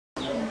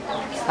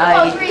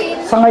Ay,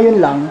 Sa ngayon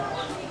lang.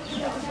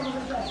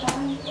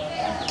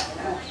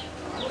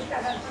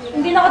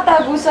 Hindi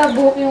nakatago sa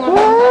buhok yung ano.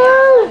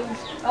 Wow!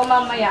 O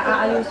mamaya,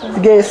 aayusin.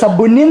 Sige,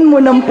 sabunin mo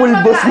ng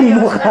pulbos yung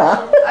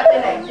mukha. Ate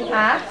Leng.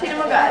 Ha? Sino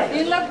mag-aayos?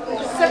 Yung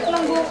nag-set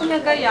ng buhok niya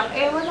gayak,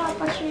 wala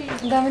pa siya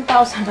eh. Ang daming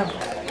tao sa labas.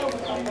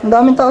 Ang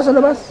daming tao sa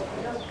labas.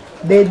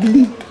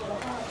 Deadly.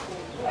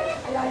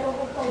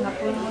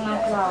 Napuno ng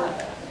crowd.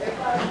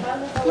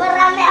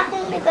 Marami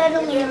akong regalo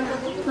ngayon.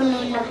 Puno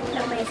na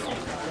mesa.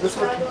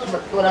 Gusto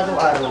ko wala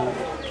itong araw.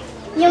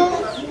 Yung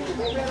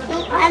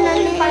ano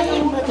ni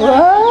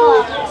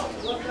Wow!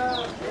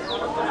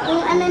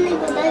 Yung ano ni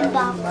Budol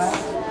box.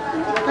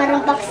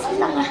 Parang box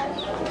lang ah.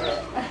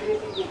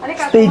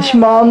 Stage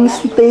mom.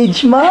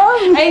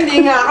 Ay,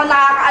 hindi nga ako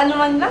nakakaano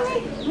man lang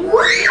eh.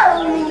 Wow!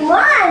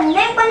 Naman!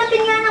 Neng,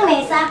 panapin nga ng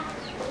mesa.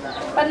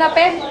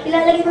 Panapin?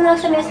 Ilalagay ko na lang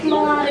sa mesa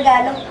yung mga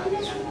regalo.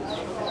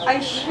 Ay,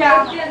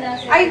 siya.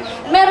 Ay,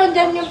 meron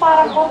dyan yung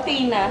parang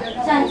cortina.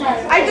 Saan?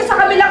 Ay, doon sa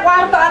kabilang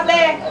kwarto,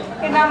 ate.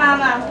 Kina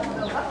mama.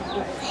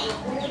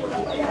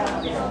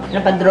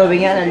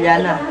 Napadrawing yan,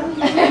 alyanna.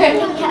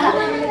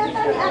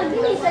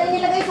 Saan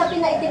nilagay sa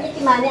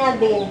pinaitim-itiman ni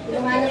Alvin?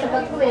 Tinumana sa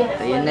bag ko eh.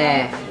 Ayun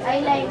eh. I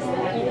like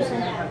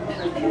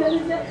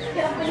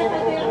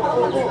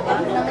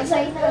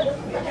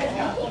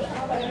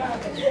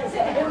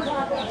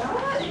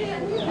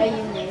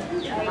ayun eh.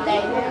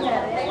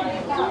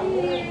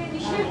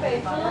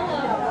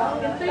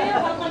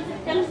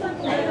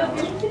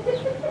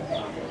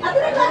 Ate,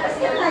 naglakas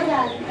ka na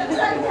yan.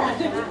 Saan yan?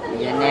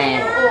 Yan eh.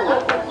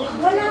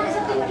 Wala ka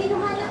sa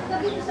kinuhanap ka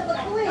dito sa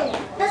bag ko eh.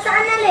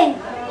 Nasaan na, Leng?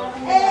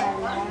 Ay,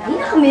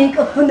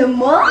 naka-makeup mo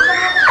naman.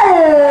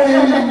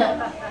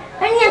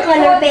 Ano yung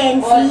color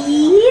pencil?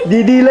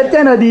 Didilat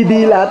yan, oh.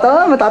 Didilat,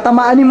 oh.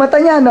 Matatamaan yung mata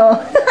niya, no?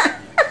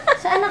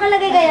 Saan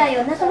nakalagay kaya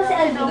yun? Nasa ba si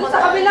Alvin? Sa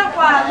kabilang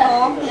kwarto.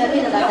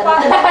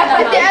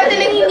 Ate, Ate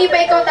Leng, hindi ba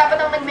ikaw dapat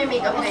ang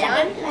nagme-makeup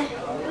ngayon?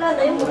 Wala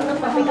na yung muna ng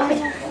papikap.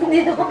 Hindi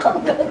na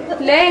makakagal.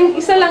 Leng,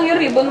 isa lang yung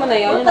ribbon mo na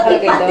yun. Yung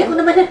nakalagay Pati ko doon.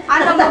 naman.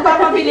 Ano,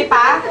 magpapabili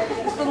pa?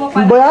 Gusto mo pa?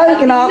 Ba yan?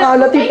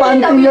 Kinakakalat yung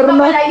panty niya rin,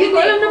 oh. Hindi ko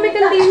alam na may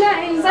kandila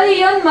eh. Sa'yo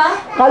yun, ma?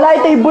 Kala ay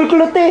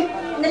tablecloth, eh.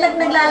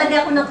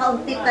 Naglalagay ako ng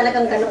kaunti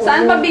talagang ganoon.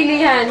 Saan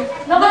pabilihan?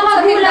 Doon sa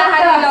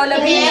tindahan ni Lola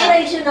B.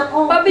 Inspiration ako.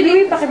 Pabili,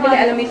 pakibili,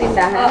 alam mo yung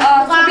tindahan? Oo,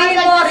 sabihin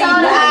mo,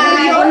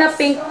 ribbon na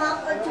pink.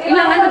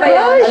 Ilang ano ba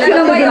yun?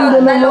 Ano ba yun?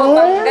 ganda Dalawa pa.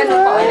 naman. Ganun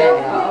pa ulit.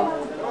 Oo.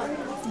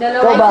 Dalawa.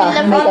 Ikaw ba?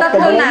 Makeup ka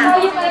Tatlo ba? na.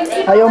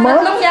 Ayaw mo?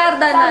 Tatlong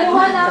yarda na.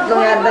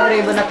 Tatlong yardang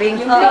ribbon na pink.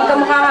 Yung pink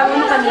kamukha kami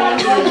ng kanina.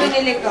 Yung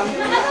binili ko.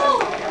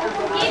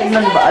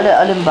 Tignan ba?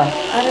 Alin ba?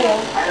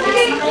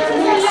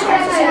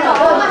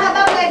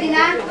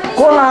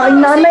 Ko ang aking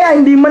nanay, ah.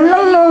 Hindi man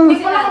lang, no.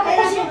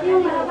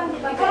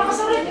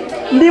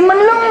 Hindi man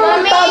lang,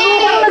 tago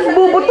ka,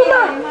 nagbubuto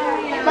na.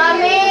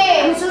 Mami!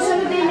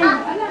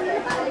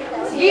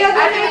 Sige,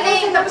 Ate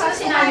Leng, tapos na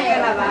sinabi ka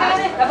na ba?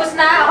 tapos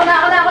na. Ako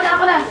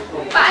na.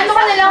 Paano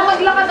ka na lang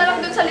maglakad na lang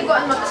dun sa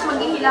liguan mo, tapos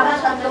maghihila ka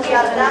sa tatlong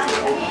yarda?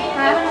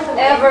 Ha?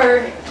 Ever.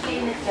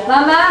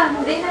 Mama,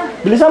 hindi na.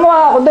 Bilisan mo,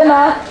 ako din,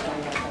 ha.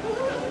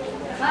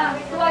 Ma,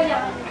 tuwalya.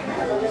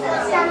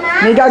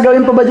 May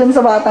gagawin pa ba dyan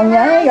sa batang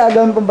niya? May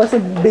gagawin pa ba sa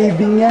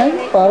baby niya?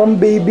 Parang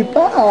baby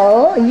pa,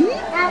 oh.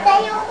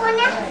 Tatayo ko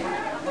na.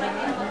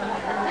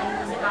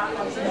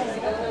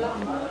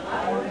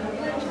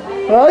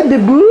 Oh,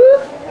 debut.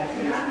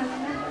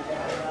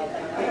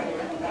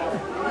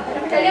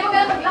 Dali mo ka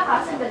na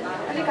maglakas.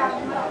 Halika.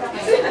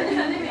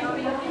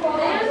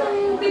 Ayan, ang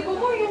tipo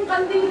mo, yung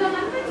kanding na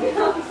naman.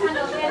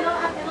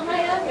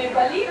 May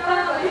balita.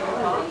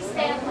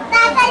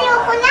 Tatayo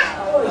ko na.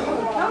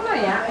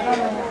 Mamaya.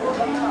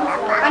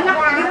 Anak,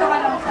 dito ka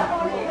lang sa.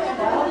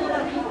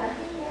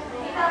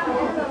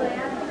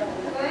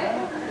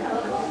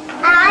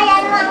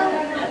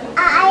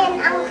 Aayan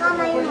ang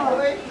kamay mo.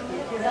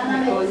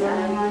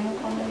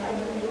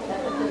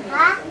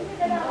 Ha?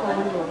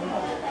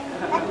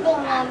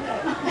 Patingin.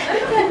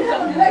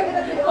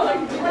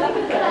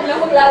 Alam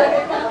mo,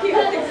 maglalagay pa.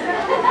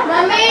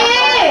 Mami!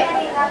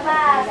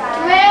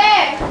 Mami!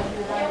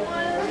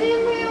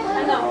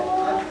 Ano?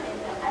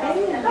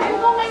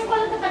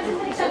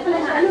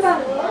 Ano ba?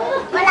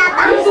 Wala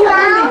pang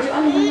straw.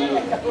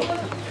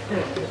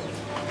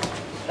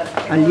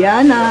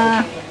 Alyanna.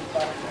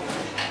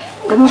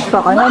 Kumusta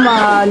ka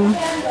naman?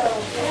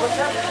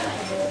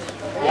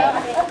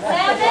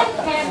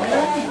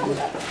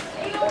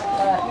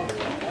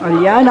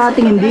 Alyanna,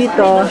 tingin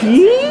dito.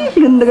 Hii,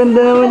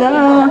 ganda-ganda naman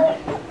ah.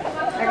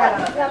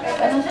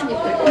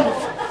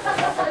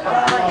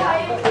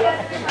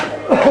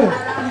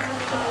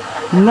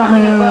 Naku,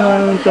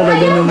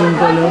 talaga naman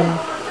pala.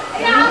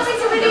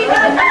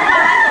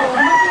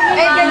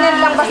 Eh, ganyan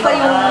lang basta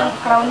yung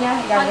crown niya.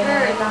 Ganyan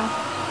lang.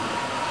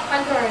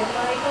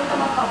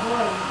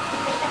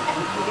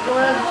 Hindi ko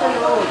wala sa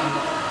loob.